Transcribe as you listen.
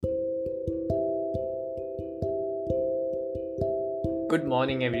Good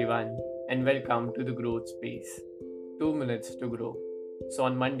morning, everyone, and welcome to the Growth Space. 2 minutes to grow. So,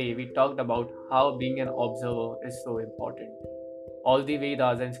 on Monday, we talked about how being an observer is so important. All the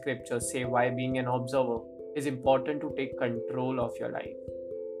Vedas and scriptures say why being an observer is important to take control of your life.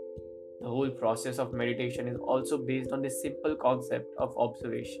 The whole process of meditation is also based on this simple concept of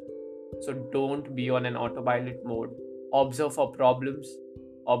observation. So, don't be on an autopilot mode. Observe for problems,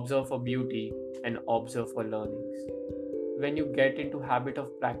 observe for beauty, and observe for learnings. When you get into habit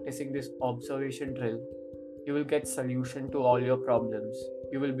of practicing this observation drill, you will get solution to all your problems.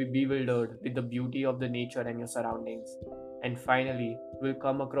 You will be bewildered with the beauty of the nature and your surroundings. And finally, you will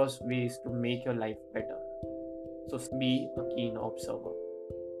come across ways to make your life better. So be a keen observer.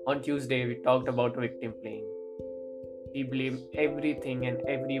 On Tuesday, we talked about victim playing. We blame everything and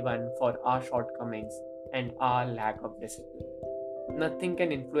everyone for our shortcomings and our lack of discipline. Nothing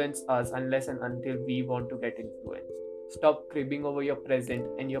can influence us unless and until we want to get influenced. Stop cribbing over your present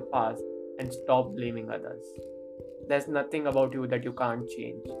and your past and stop blaming others. There's nothing about you that you can't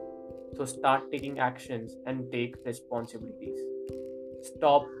change. So start taking actions and take responsibilities.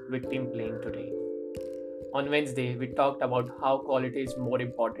 Stop victim playing today. On Wednesday, we talked about how quality is more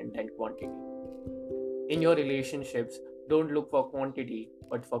important than quantity. In your relationships, don't look for quantity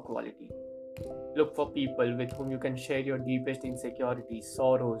but for quality. Look for people with whom you can share your deepest insecurities,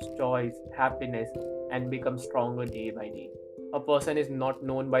 sorrows, joys, happiness, and become stronger day by day. A person is not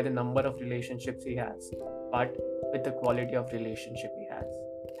known by the number of relationships he has, but with the quality of relationship he has.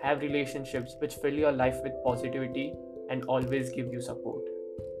 Have relationships which fill your life with positivity and always give you support.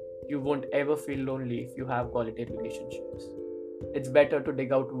 You won't ever feel lonely if you have quality relationships. It's better to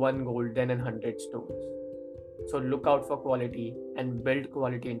dig out one gold than 100 stones. So look out for quality and build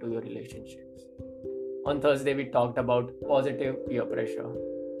quality into your relationships. On Thursday, we talked about positive peer pressure.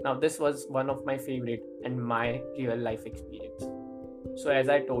 Now, this was one of my favorite and my real life experience. So, as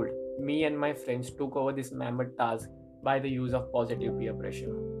I told, me and my friends took over this mammoth task by the use of positive peer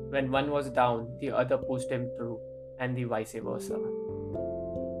pressure. When one was down, the other pushed him through, and the vice versa.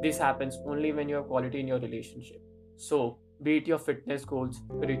 This happens only when you have quality in your relationship. So, be it your fitness goals,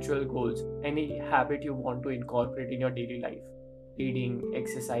 spiritual goals, any habit you want to incorporate in your daily life, reading,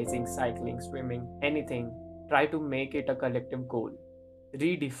 exercising, cycling, swimming, anything, try to make it a collective goal.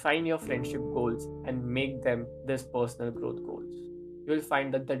 Redefine your friendship goals and make them this personal growth goals. You will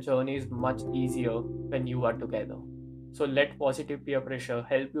find that the journey is much easier when you are together. So let positive peer pressure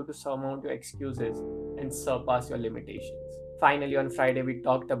help you to surmount your excuses and surpass your limitations. Finally, on Friday, we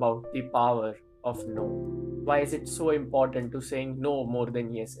talked about the power of no. Why is it so important to saying no more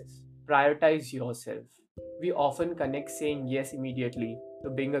than yeses? Prioritize yourself. We often connect saying yes immediately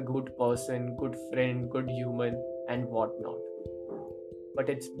to being a good person, good friend, good human, and whatnot. But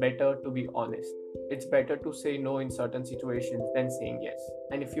it's better to be honest. It's better to say no in certain situations than saying yes.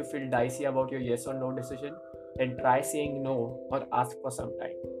 And if you feel dicey about your yes or no decision, then try saying no or ask for some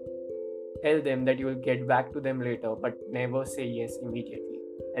time. Tell them that you will get back to them later, but never say yes immediately.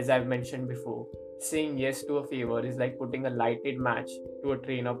 As I've mentioned before, saying yes to a favor is like putting a lighted match to a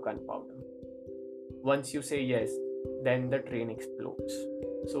train of gunpowder. Once you say yes, then the train explodes.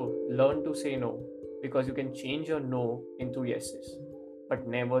 So learn to say no because you can change your no into yeses, but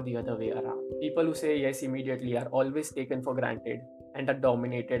never the other way around. People who say yes immediately are always taken for granted and are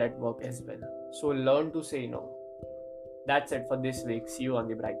dominated at work as well. So learn to say no. That's it for this week. See you on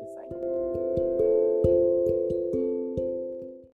the brighter side.